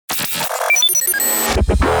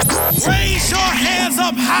Raise your hands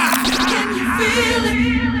up high. Can you feel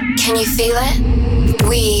it? Can you feel it?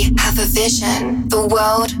 We have a vision, the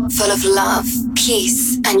world full of love,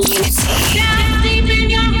 peace, and unity.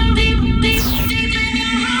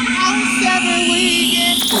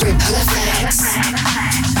 Ripple effects.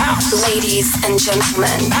 Ladies and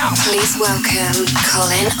gentlemen, please welcome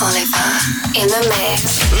Collin Oliver in the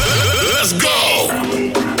mix. Let's go!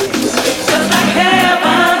 Just like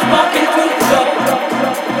heaven's walking through the door,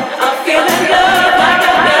 I'm feeling love like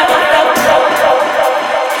I've never felt before.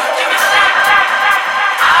 Give me that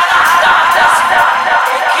out of stardust.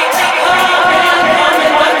 You keep me coming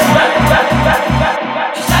back.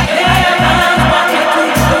 Just like heaven's walking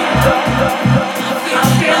through the door, I'm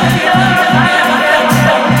feeling love like I've never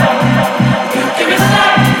felt before. Give me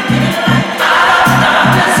that out of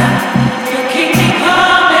stardust. You keep me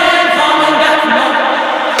coming back for more.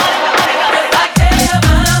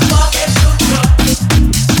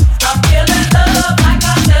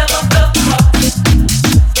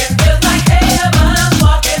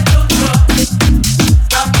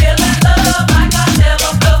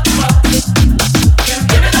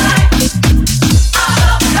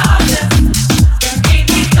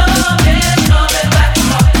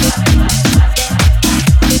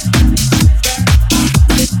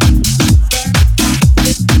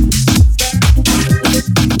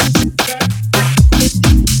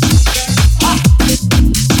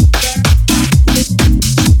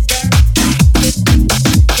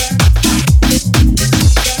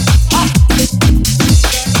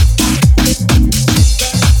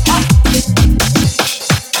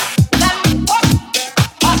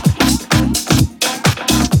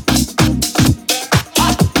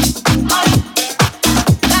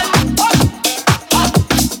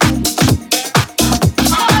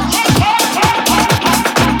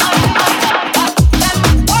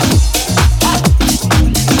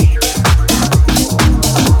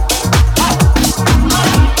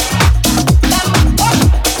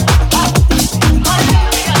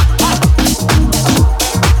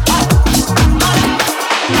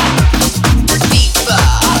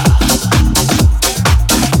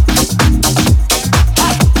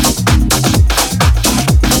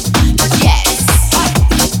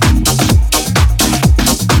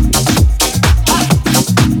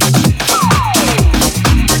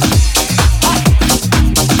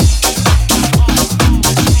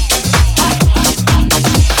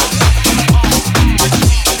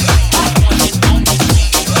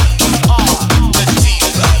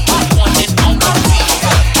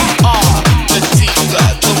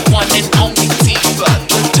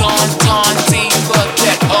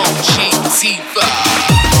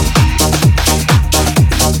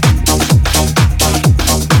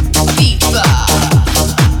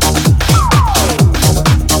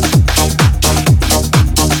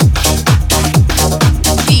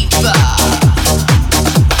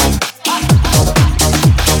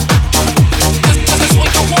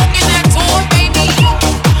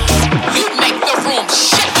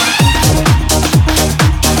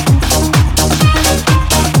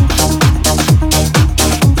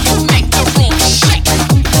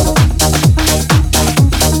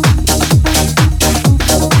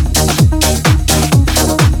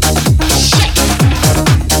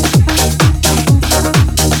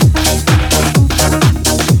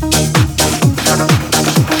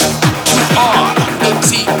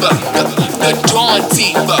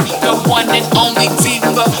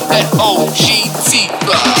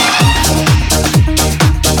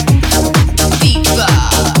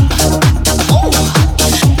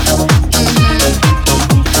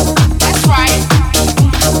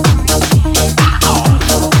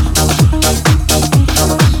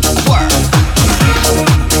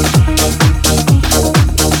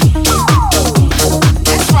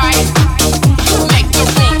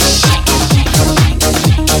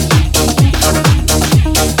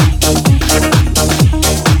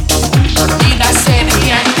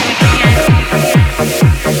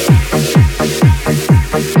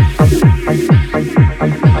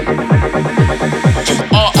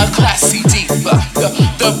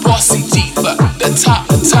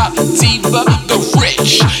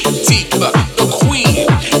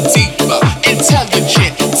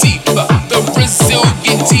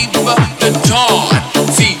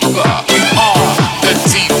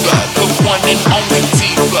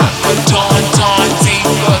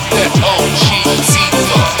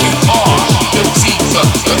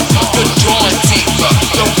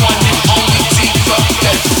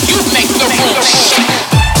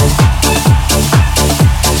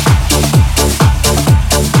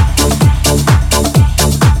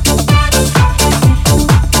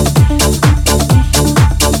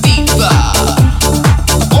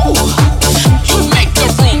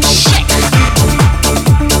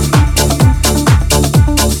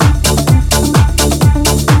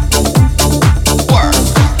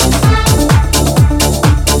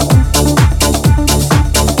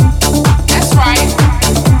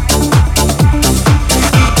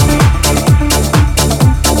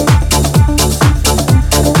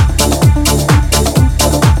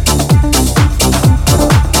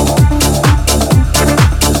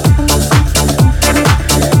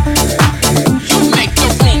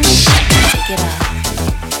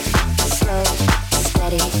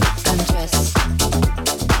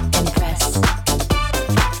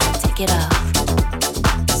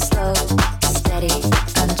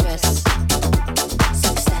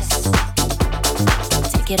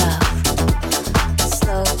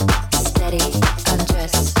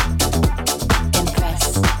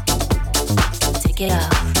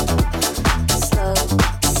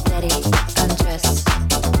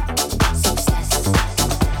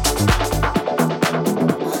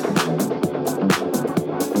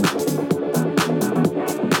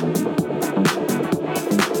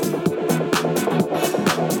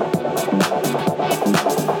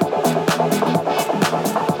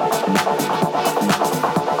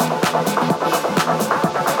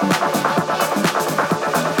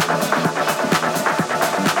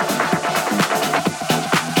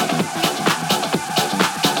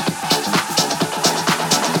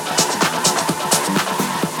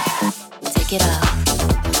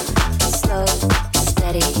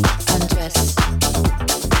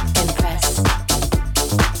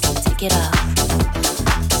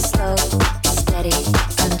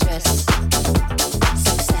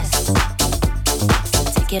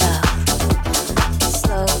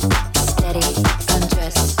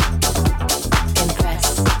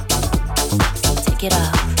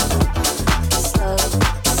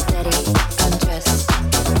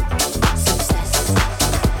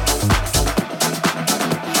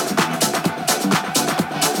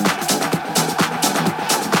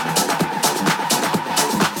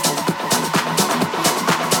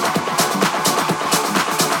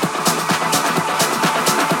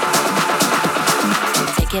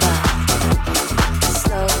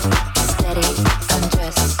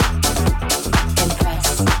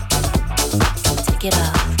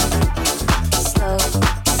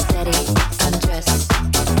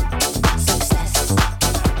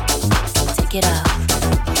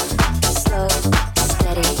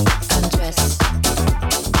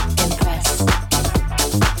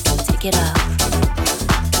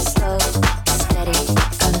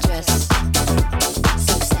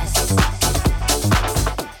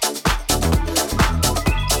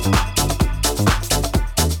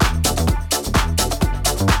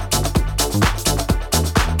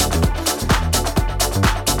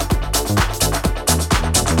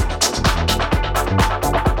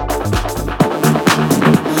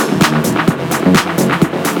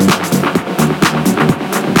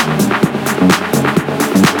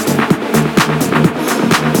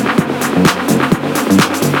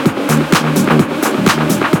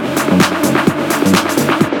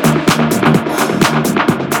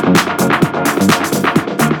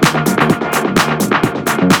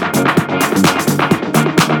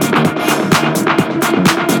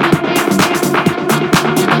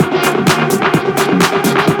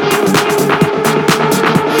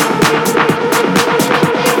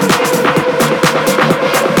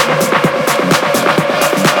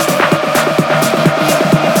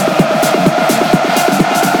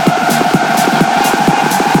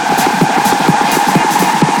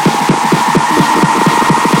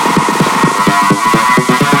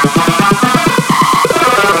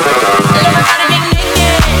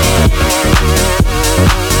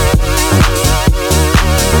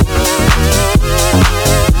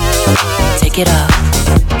 Take it off.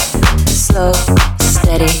 Slow,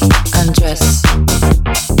 steady, undress.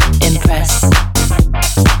 Impress.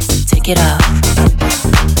 Take it off.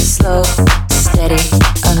 Slow, steady,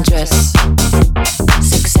 undress.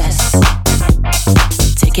 Success.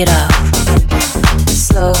 Take it off.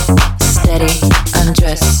 Slow, steady,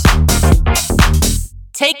 undress.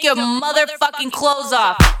 Take your motherfucking clothes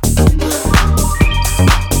off.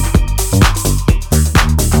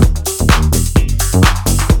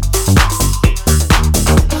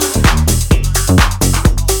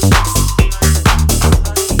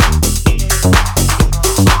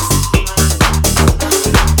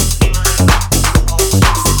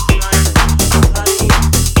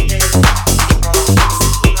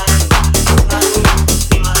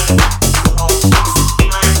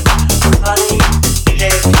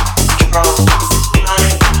 Take control.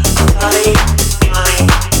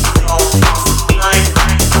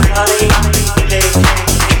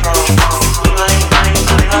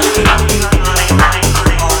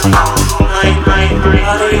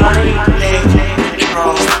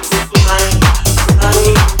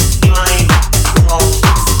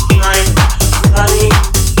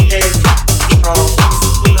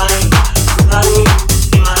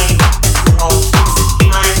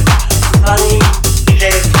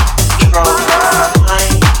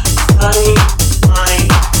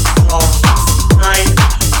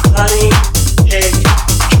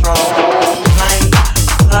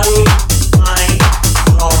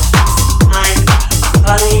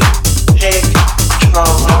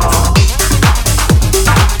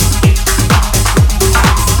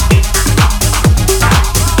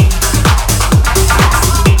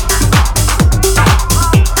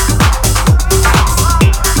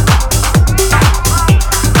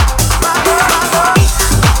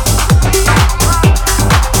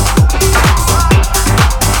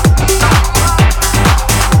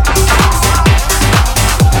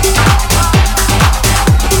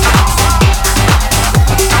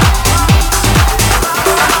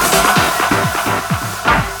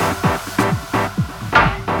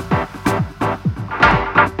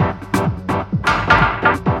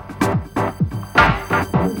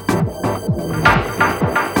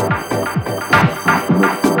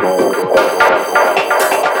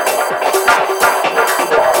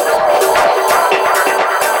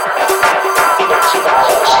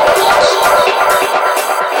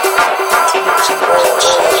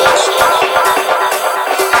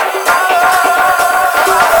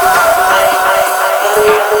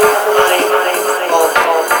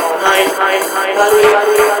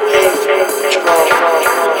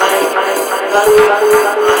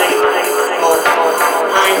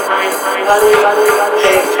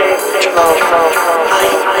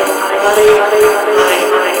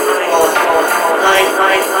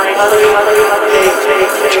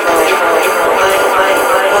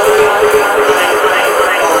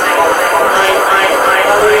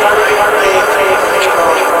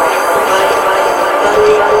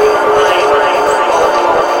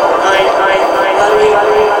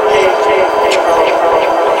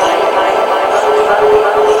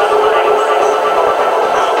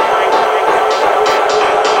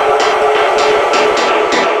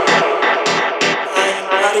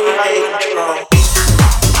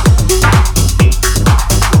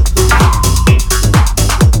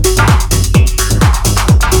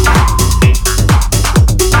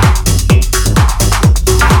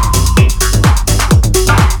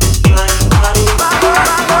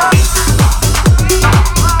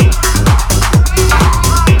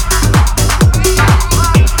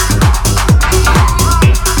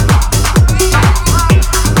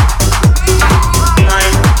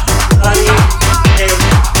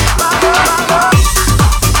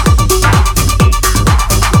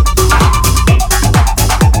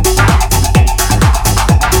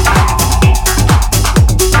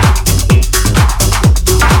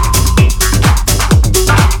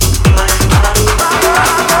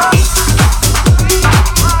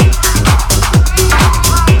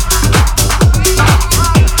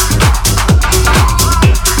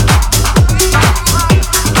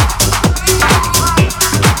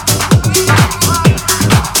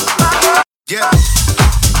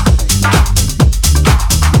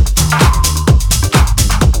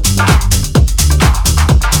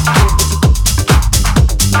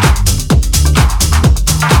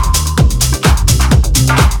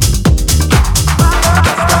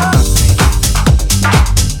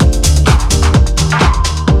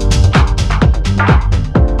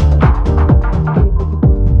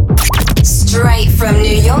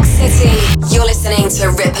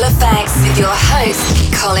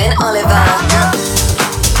 Collin Oliver.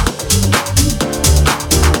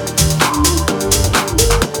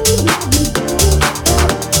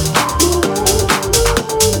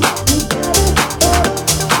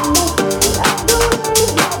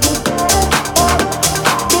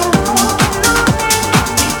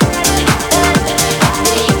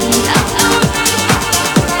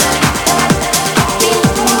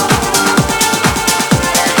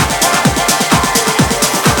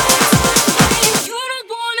 You don't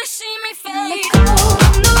wanna see me fail.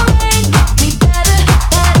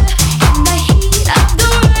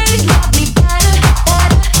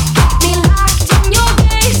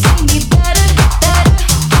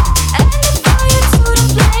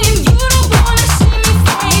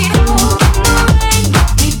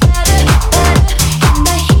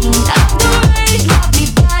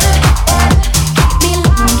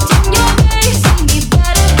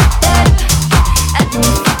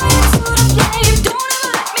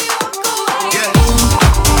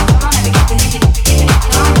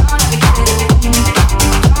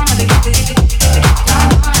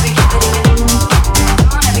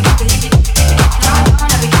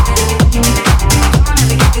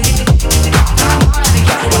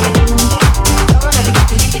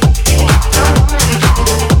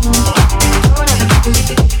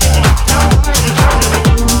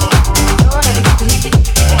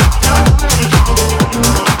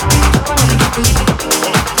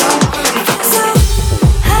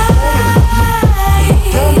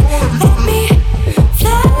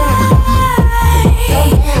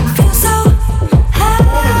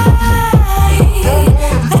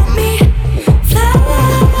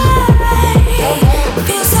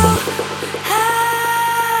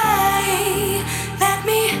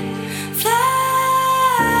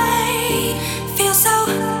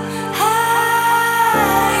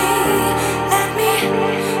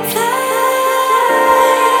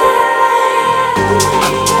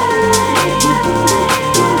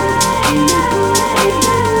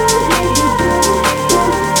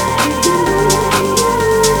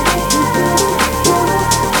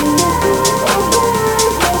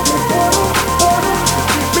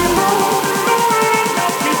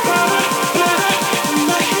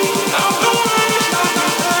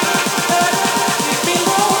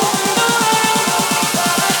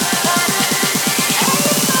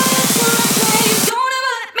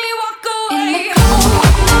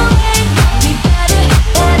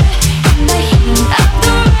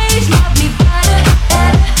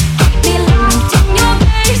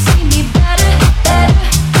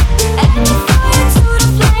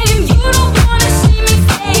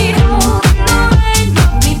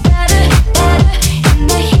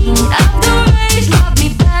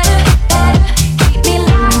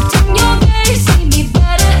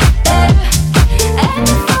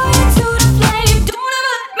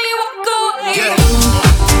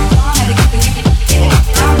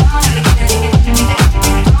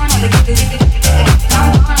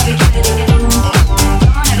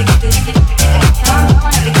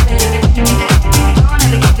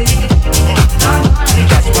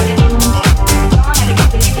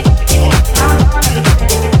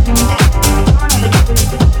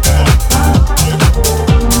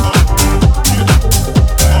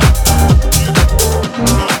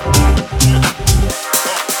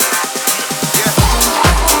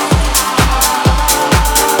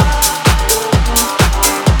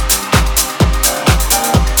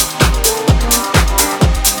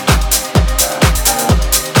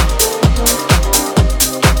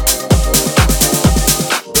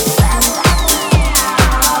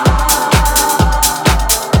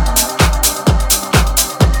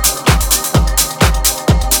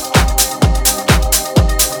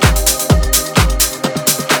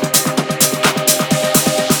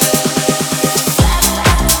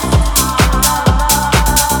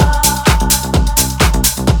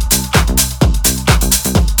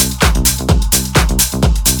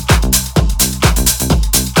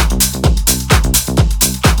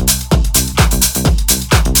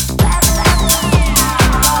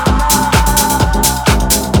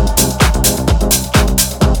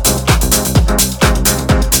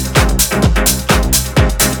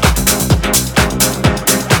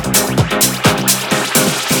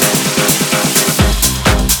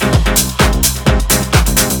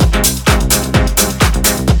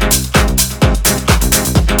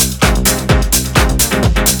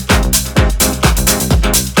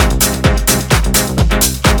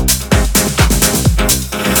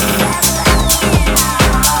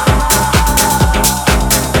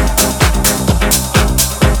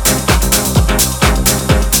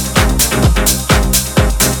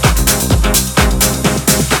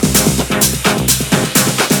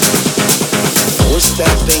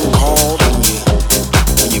 that thing called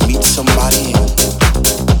when you meet somebody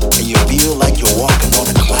and you feel like you're walking on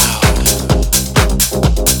a cloud?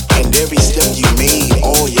 And every step you made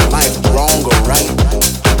all your life, wrong or right,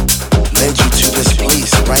 led you to this place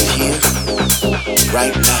right here,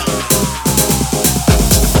 right now.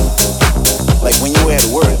 Like when you were at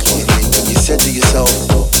work and you said to yourself,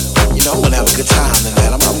 you know, I'm gonna have a good time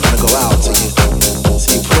tonight. I'm gonna go out. So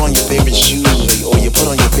you put on your favorite shoes or you put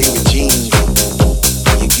on your favorite jeans.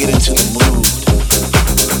 You get into the mood.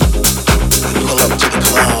 You pull up to the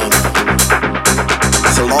club.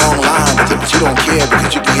 It's a long line, but you don't care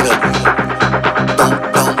because you can get up,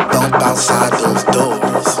 bump outside those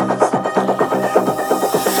doors.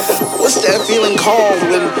 What's that feeling called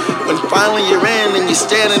when finally you're in and you're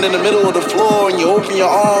standing in the middle of the floor and you open your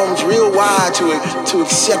arms real wide to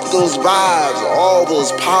accept those vibes, all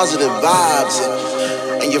those positive vibes,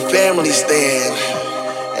 and your family's there,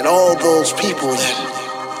 and all those people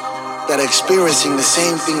that are experiencing the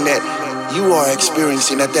same thing that you are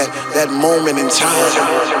experiencing at that moment in time.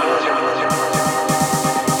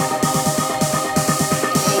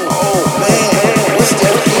 Oh man, what's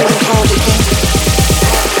that feeling called again?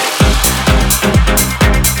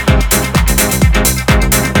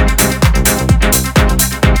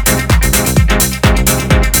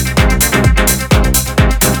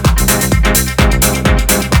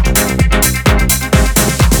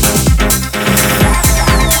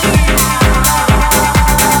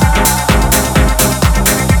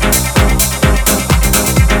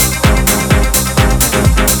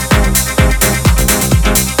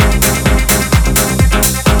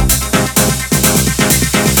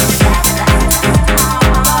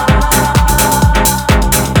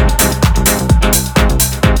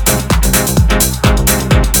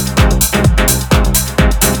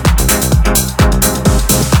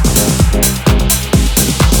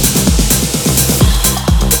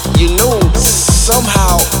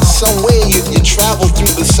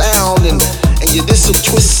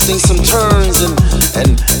 Some turns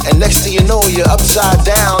and next thing you know you're upside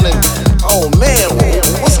down and oh man,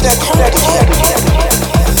 what's that called again?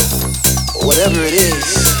 Whatever it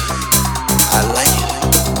is, I like it.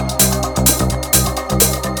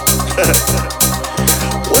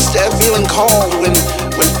 What's that feeling called when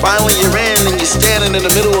finally you're in and you're standing in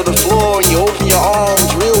the middle of the floor and you open your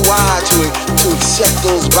arms real wide to accept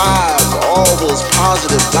those vibes, all those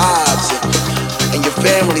positive vibes, and your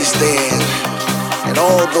family's there. And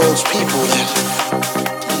all those people that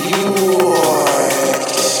you are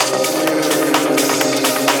experiencing.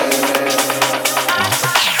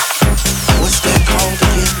 What's that called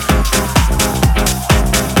again?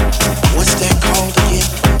 What's that called again?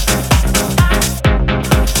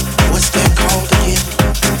 What's that called again?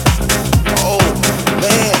 Oh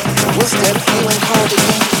man, what's that feeling called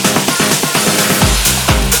again?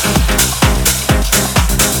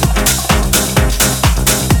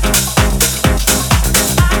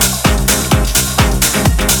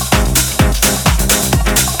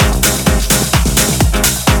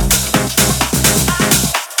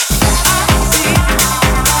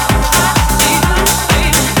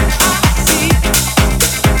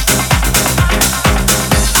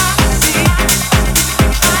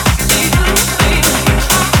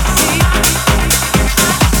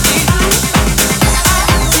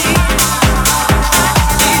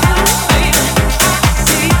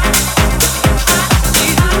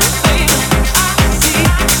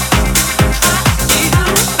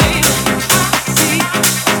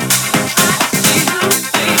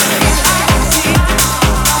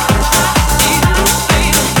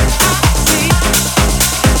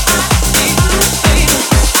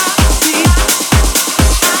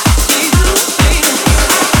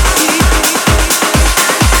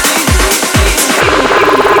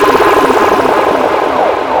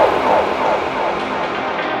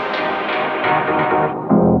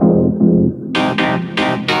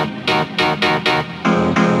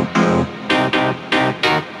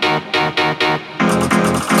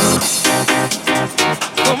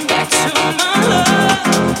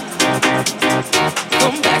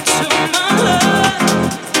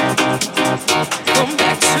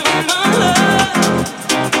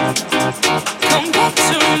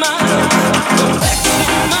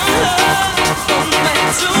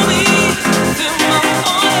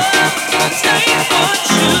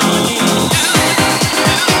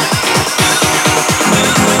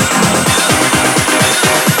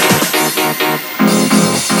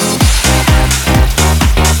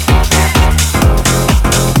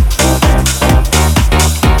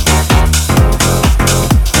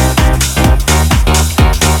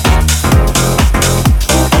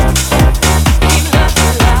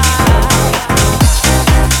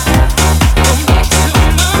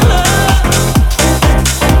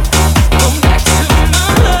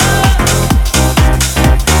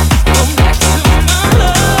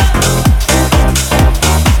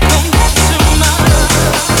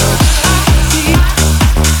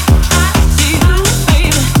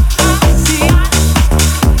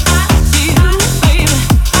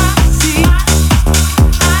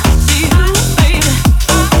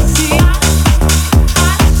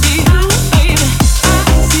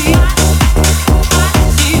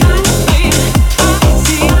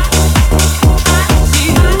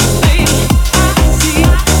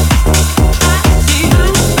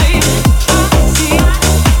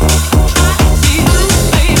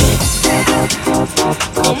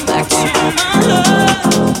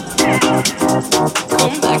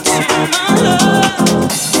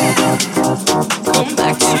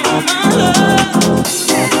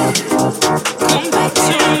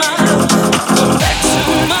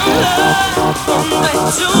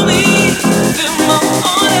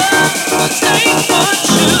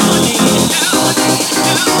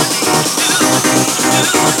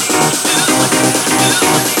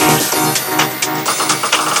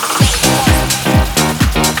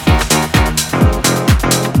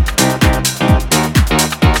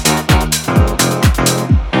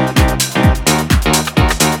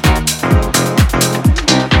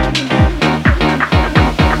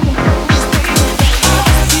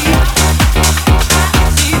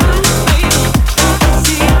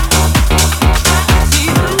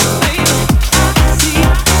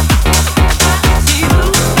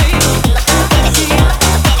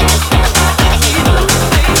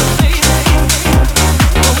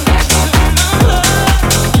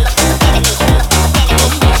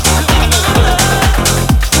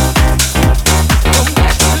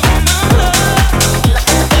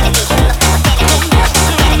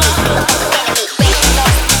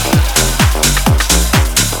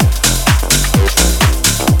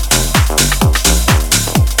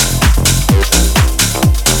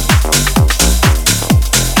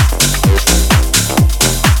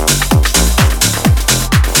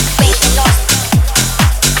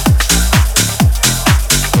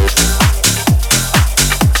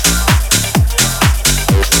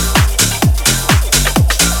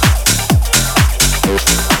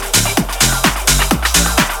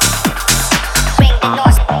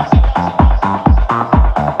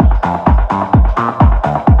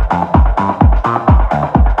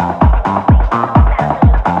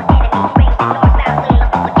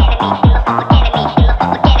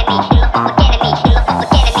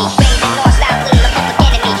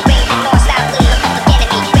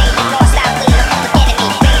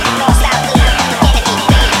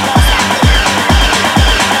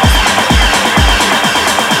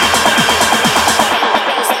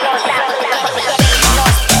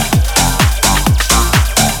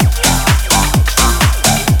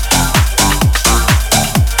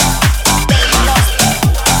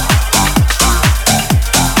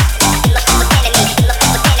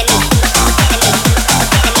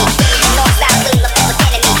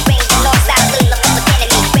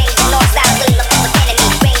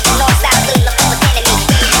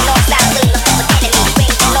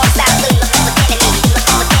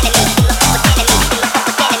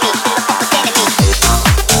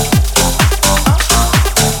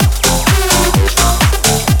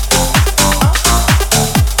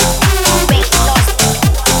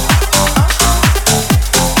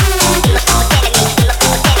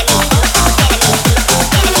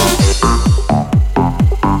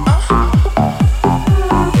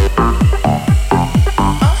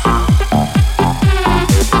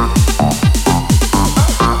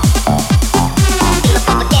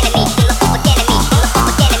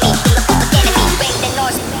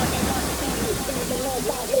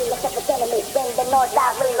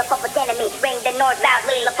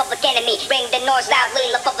 noise loudly,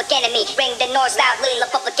 the public enemy. Ring the noise loudly, the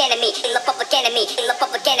public enemy. The public enemy, the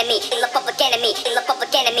public enemy, the public enemy, the public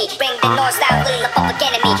enemy. Ring the noise loudly, the public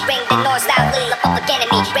enemy. Ring the noise loudly, the public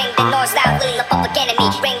enemy. Ring the noise loudly, the public enemy.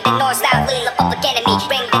 Ring the noise loudly, the public enemy.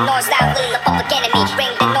 Ring the noise loudly, the public enemy.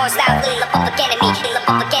 Ring the noise loudly, the public enemy. The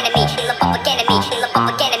public enemy, the public enemy, the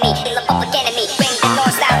public enemy, the public enemy. Ring the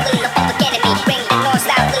noise loudly, the public enemy. Ring the noise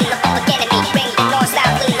loudly, the public enemy. Ring the noise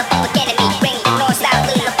loudly, the public enemy. Ring the noise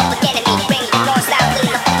loudly, the public enemy. Ring the noise loudly,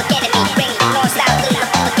 the public enemy. Ring the noise loudly, the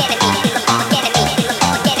public enemy. The public enemy, the public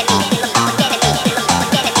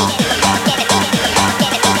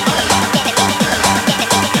enemy,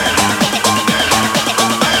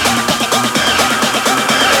 the public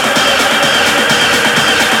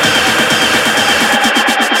enemy, the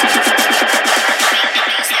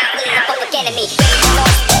public enemy, the public enemy, the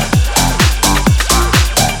public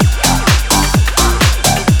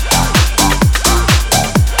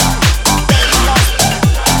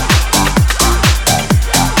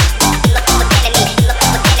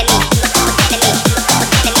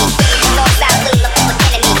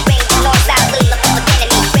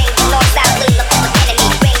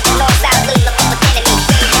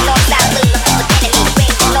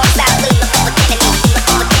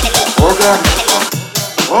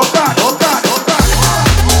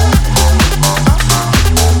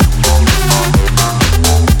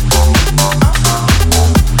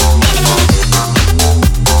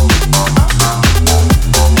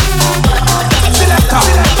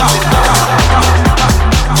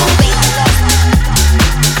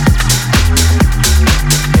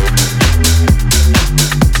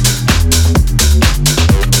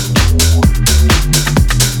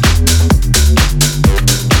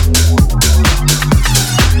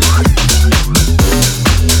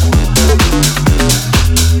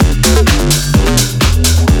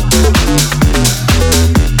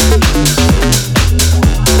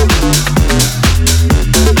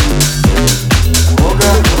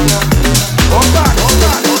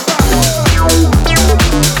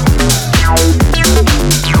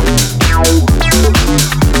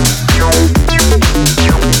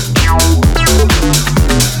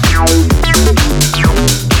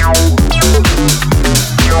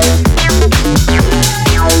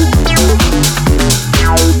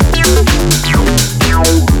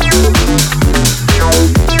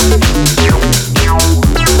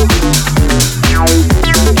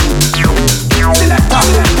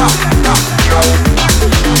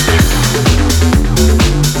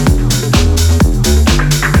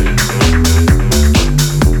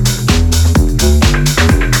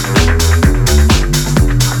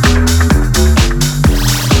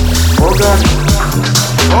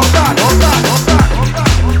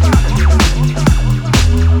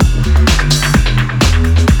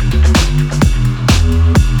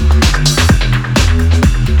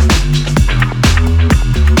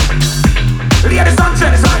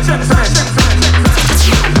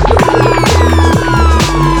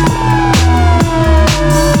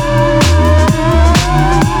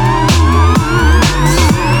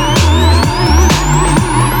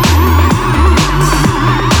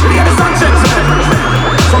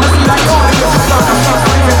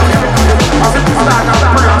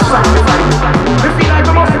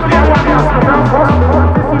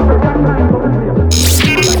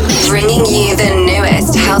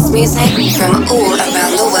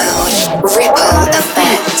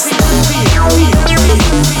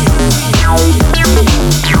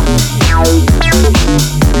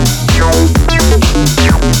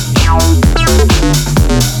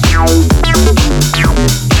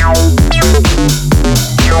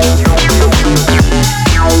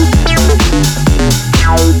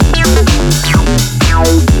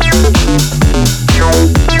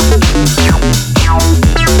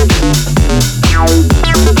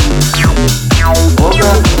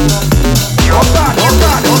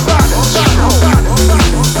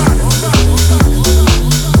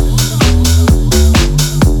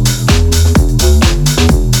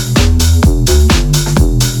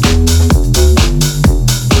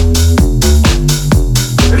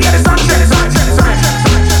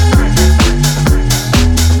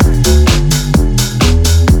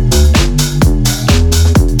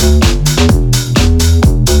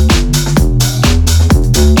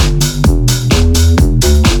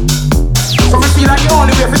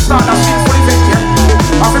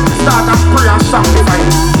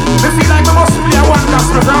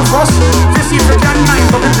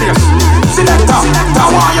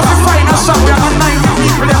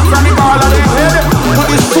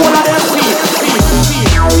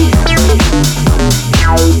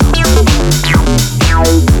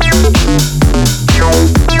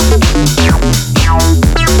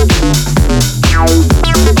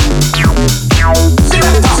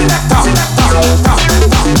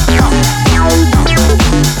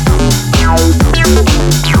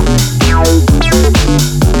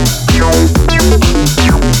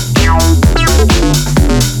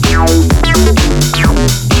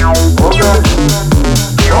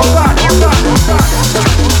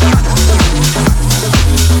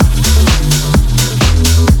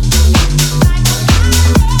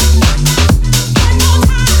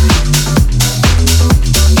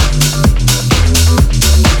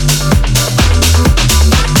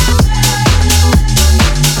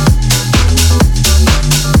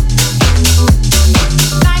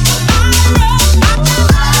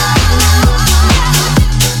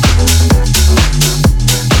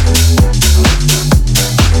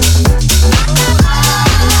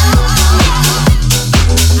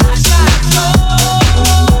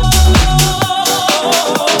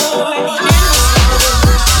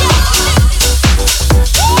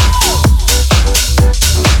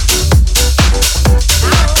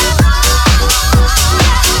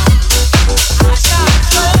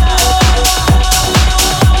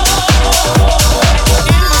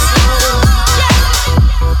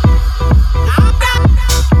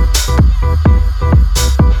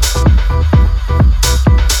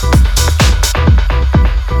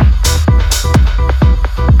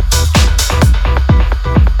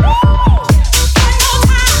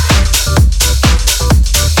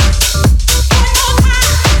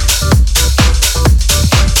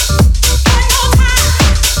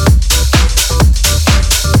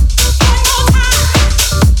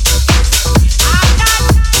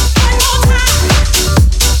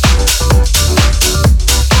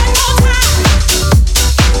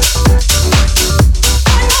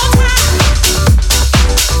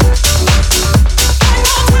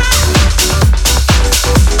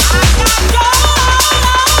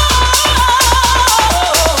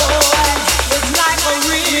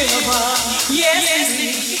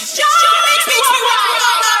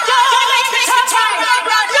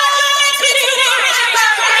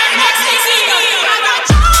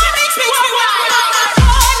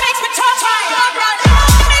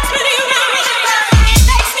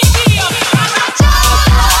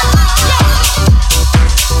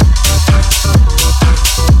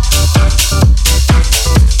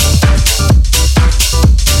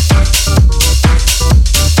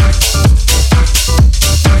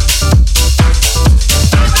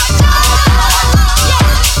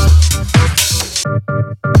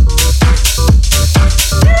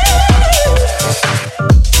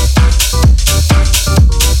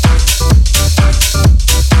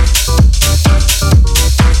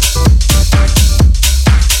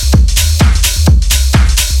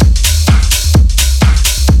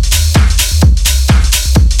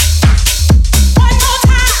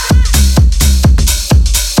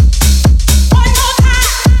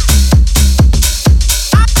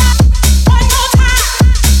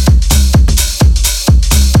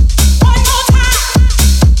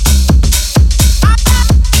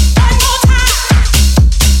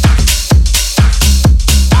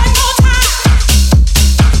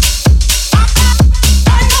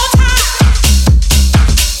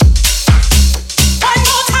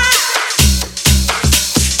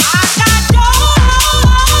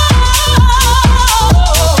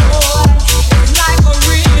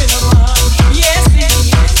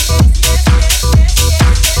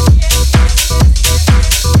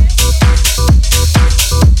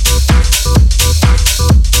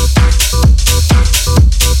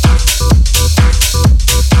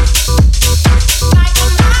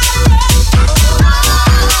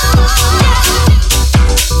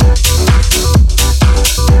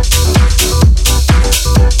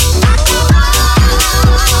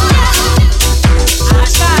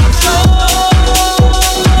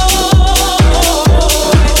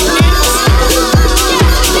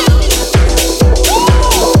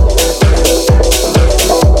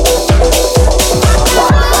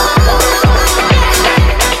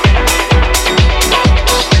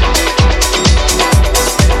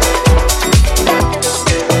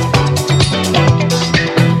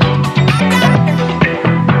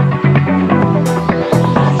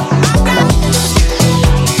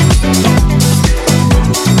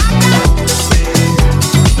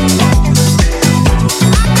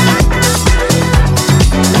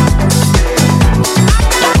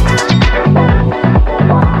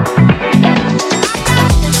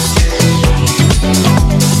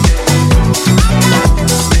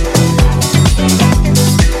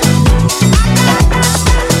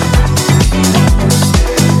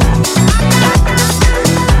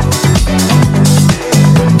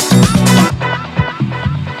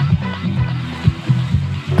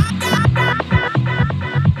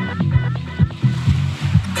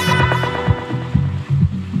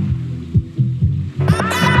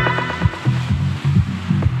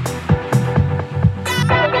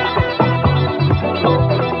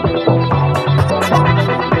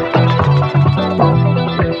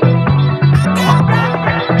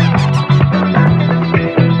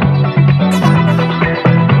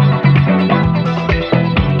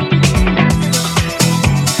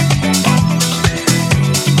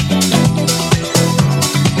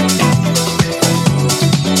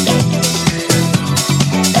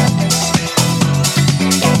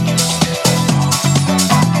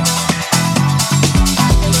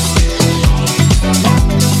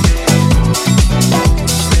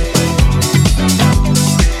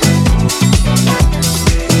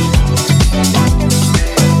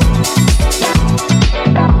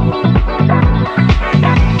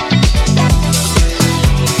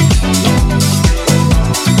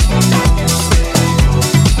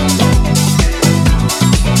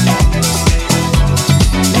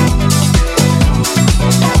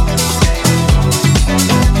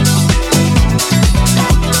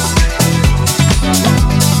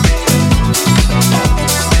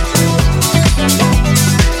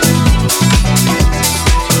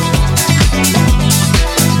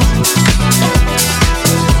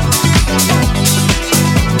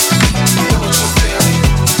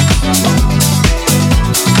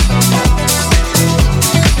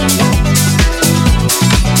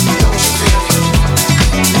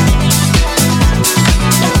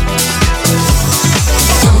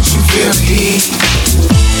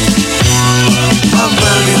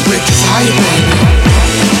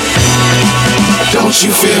Don't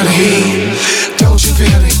you feel the heat? Don't you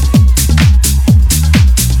feel it?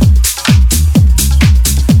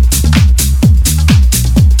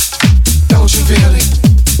 Don't you feel it?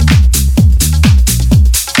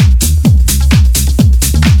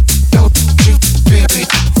 Don't you feel it?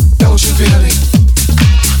 Don't you feel it?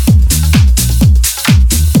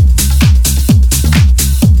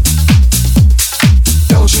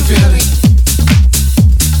 Don't you feel it?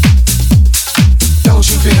 Don't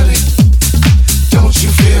you feel it? Don't you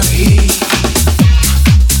feel the heat?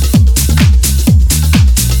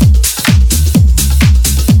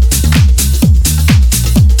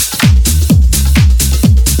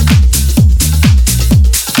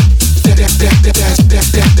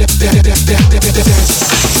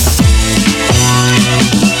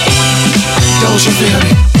 Don't you feel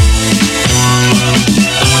it?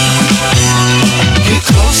 Get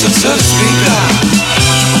closer to the speaker.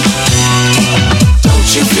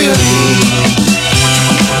 Don't you feel the heat?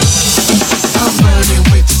 I'm burning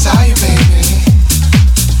with desire, baby.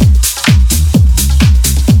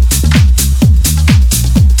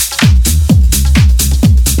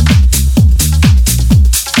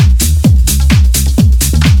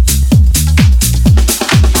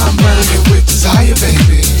 I'm burning with desire,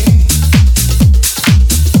 baby.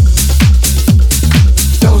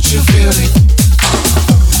 Don't you feel it?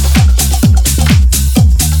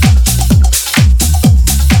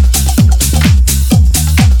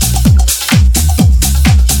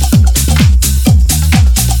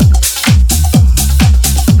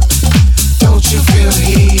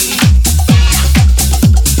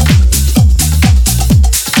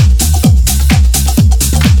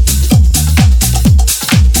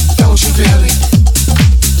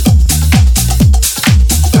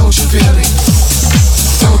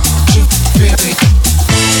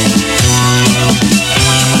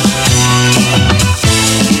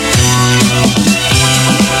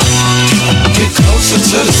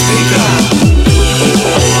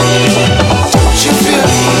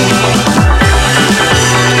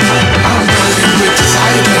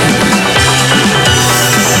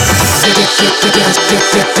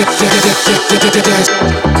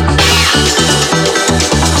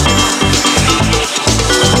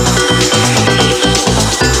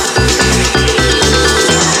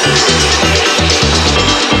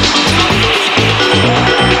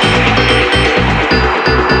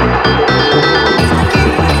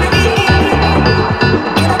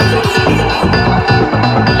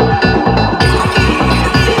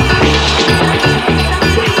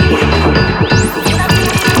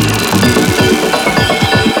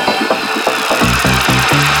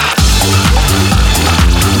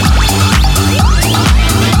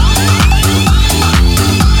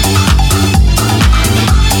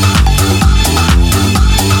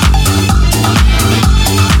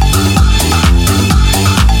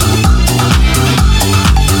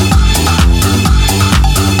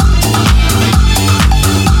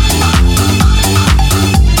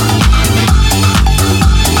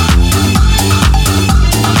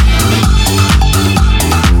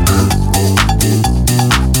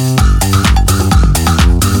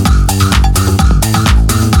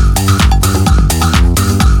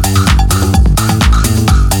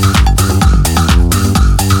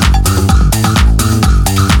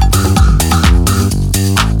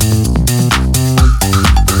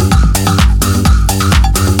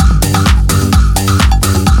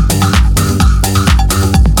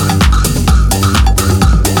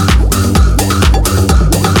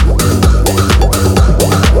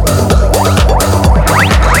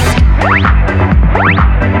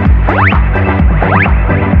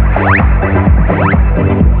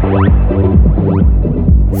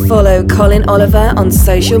 Follow Collin Oliver on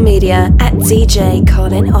social media at DJ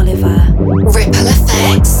Collin Oliver. Ripple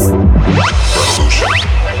Effects. Revolution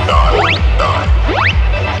 909.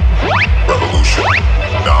 Revolution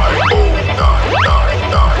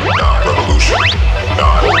 90999. Revolution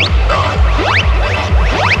 909.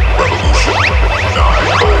 Revolution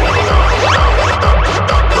 909.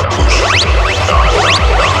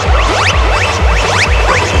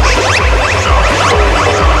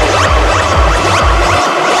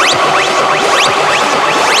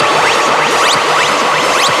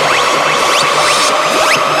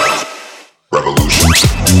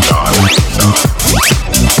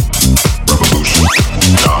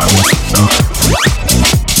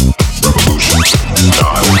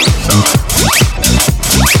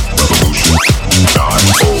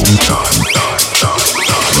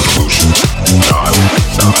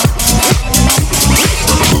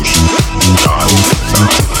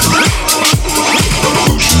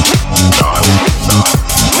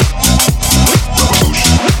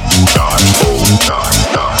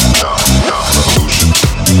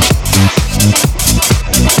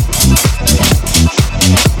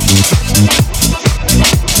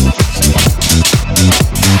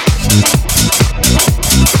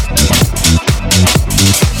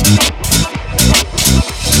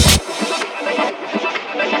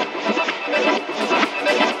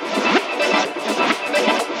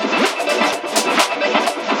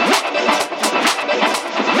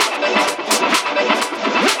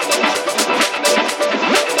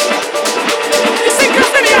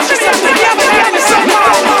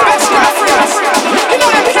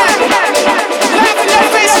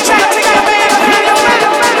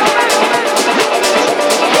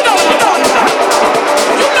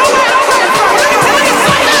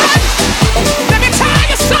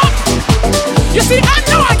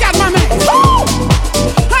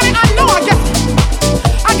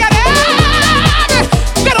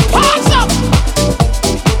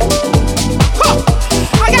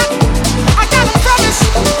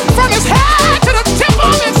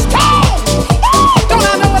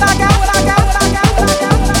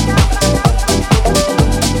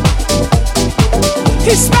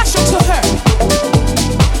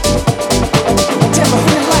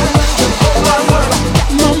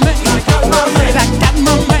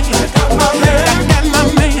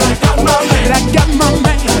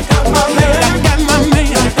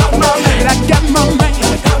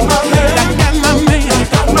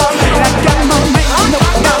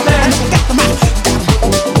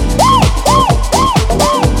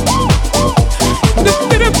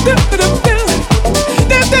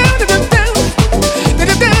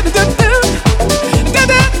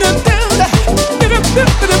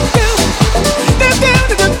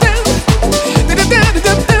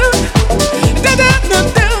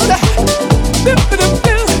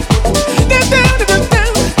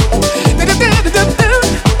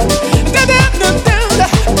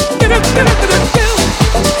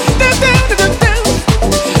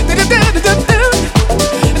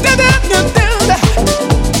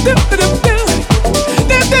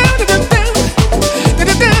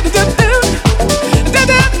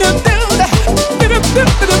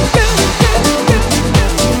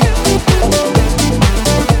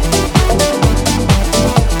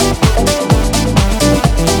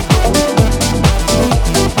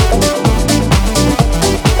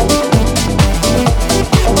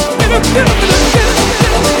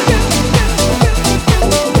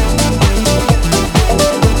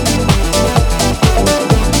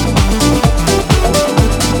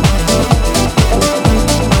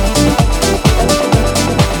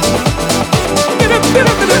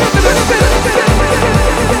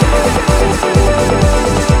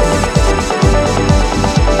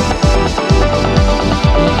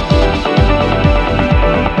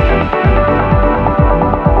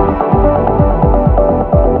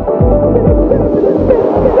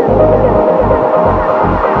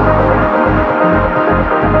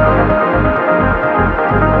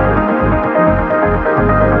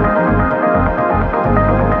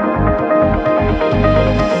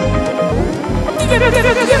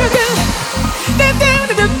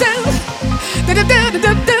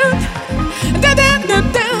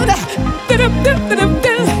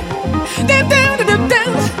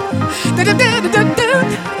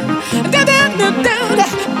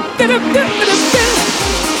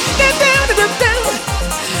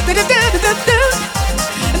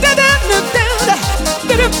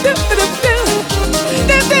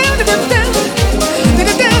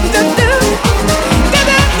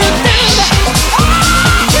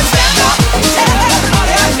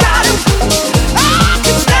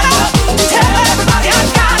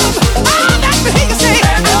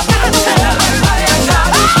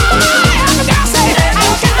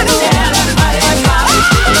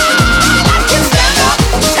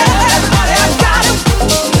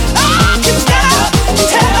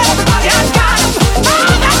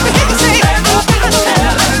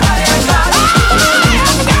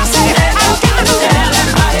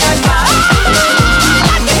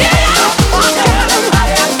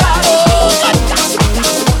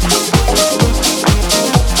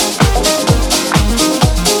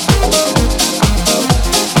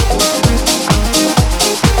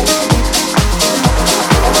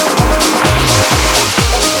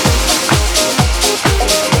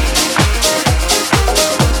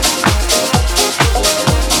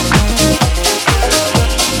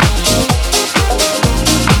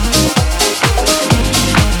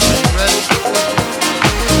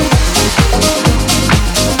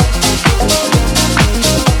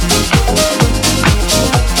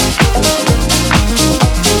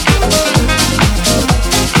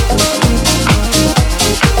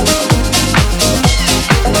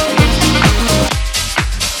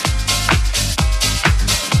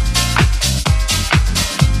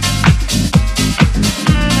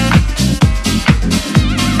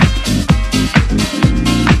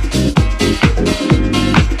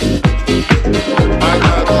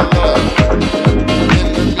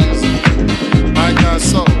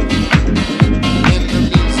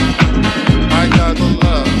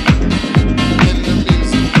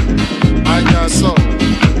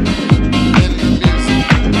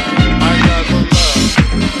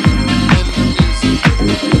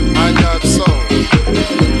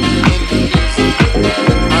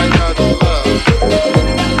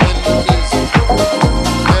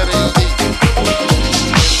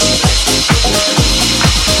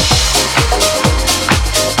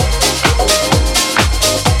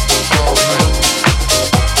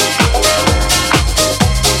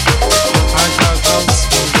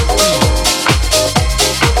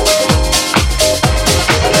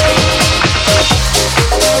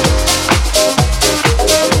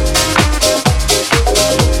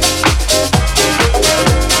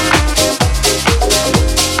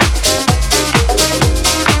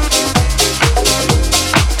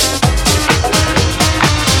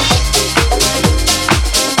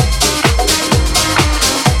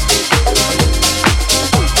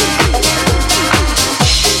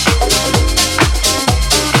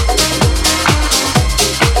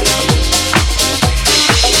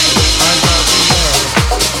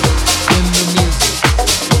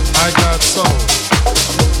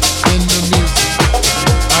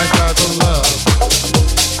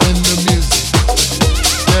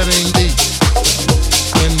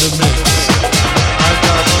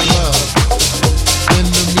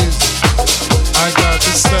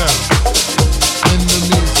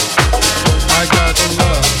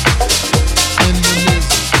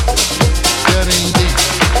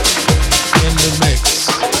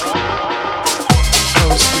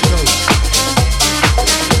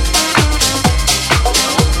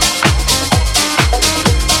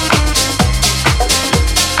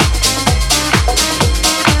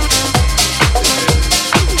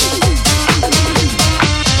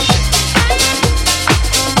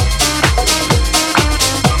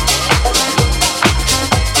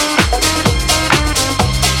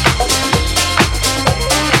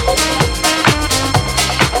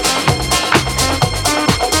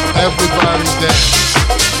 Everybody dance.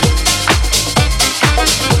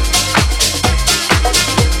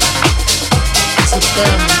 It's a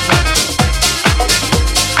family thing.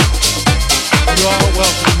 You're all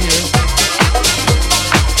welcome here.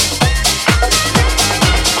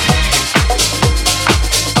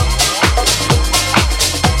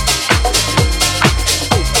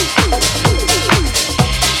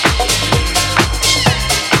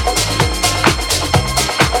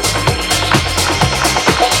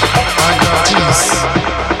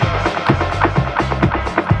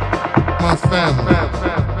 My family,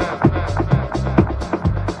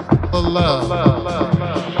 the love,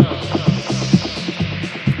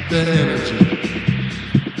 the energy,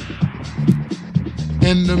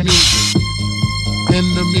 in the music, in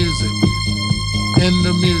the music, in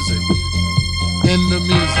the music, in the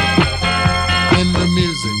music, in the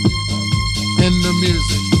music, in the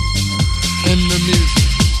music, in the music.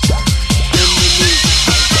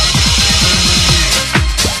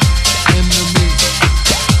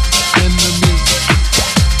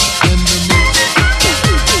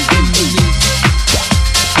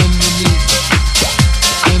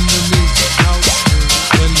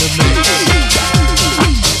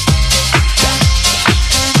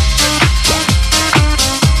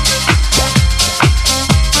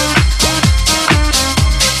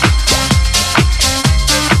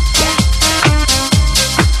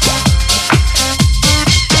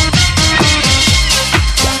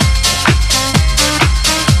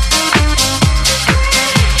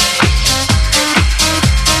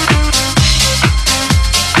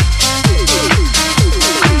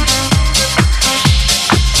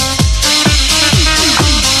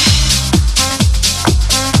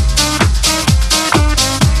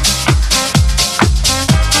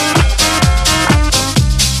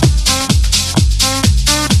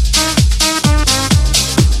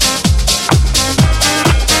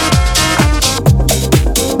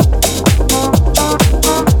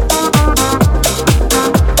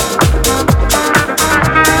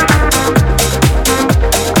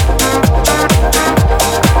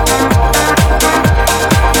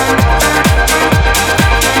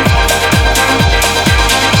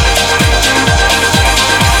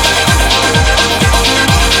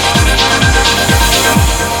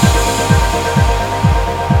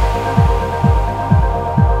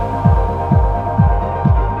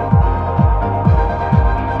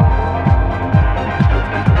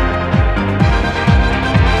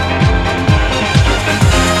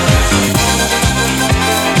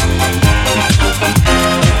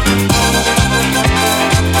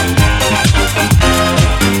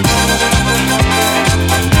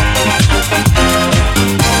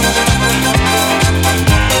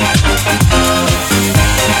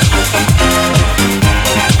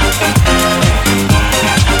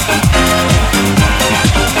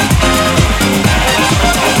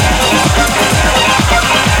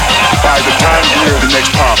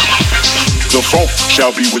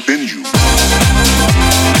 Shall be within you.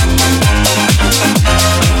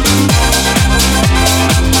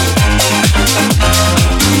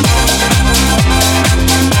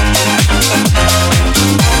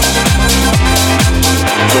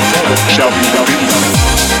 The funk shall be within you.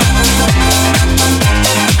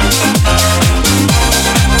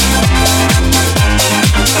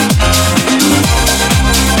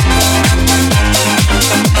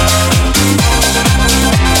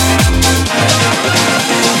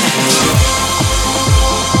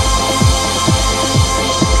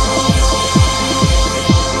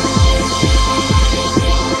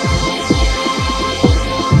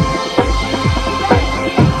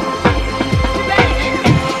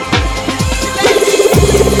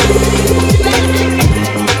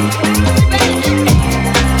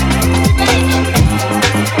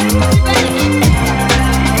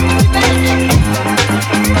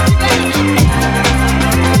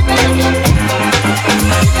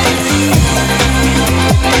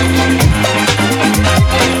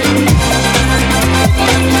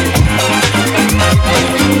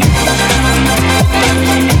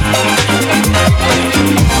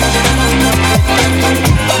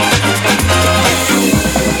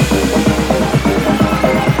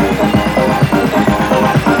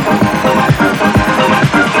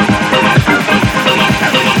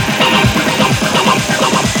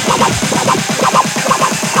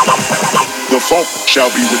 Shall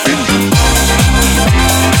be within you.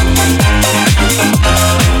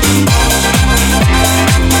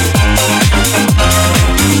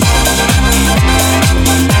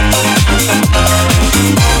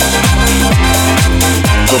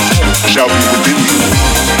 The funk shall be within you.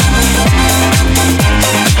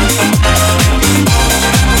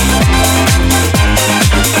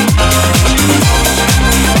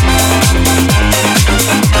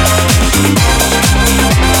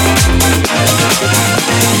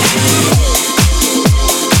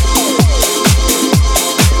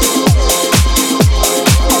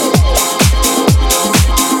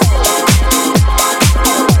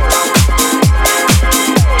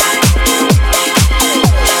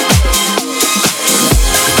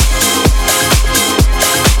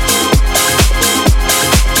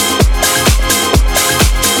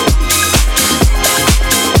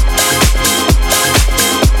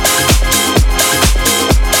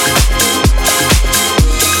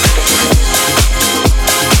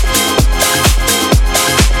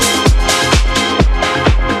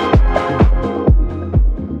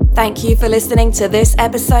 Thank you for listening to this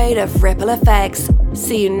episode of Ripple Effects.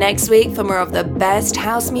 See you next week for more of the best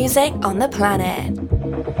house music on the planet.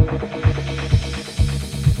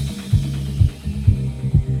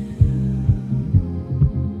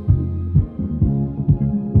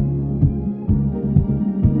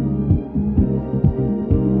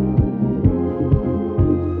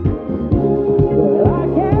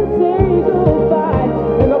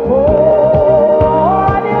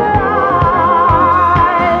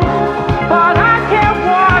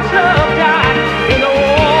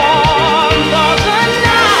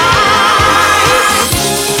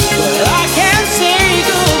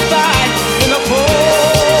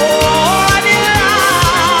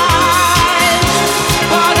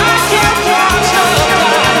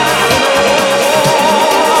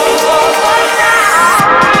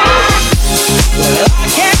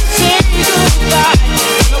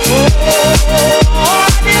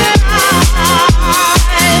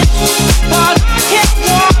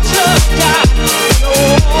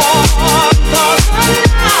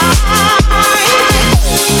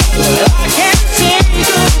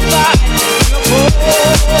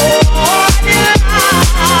 Oh,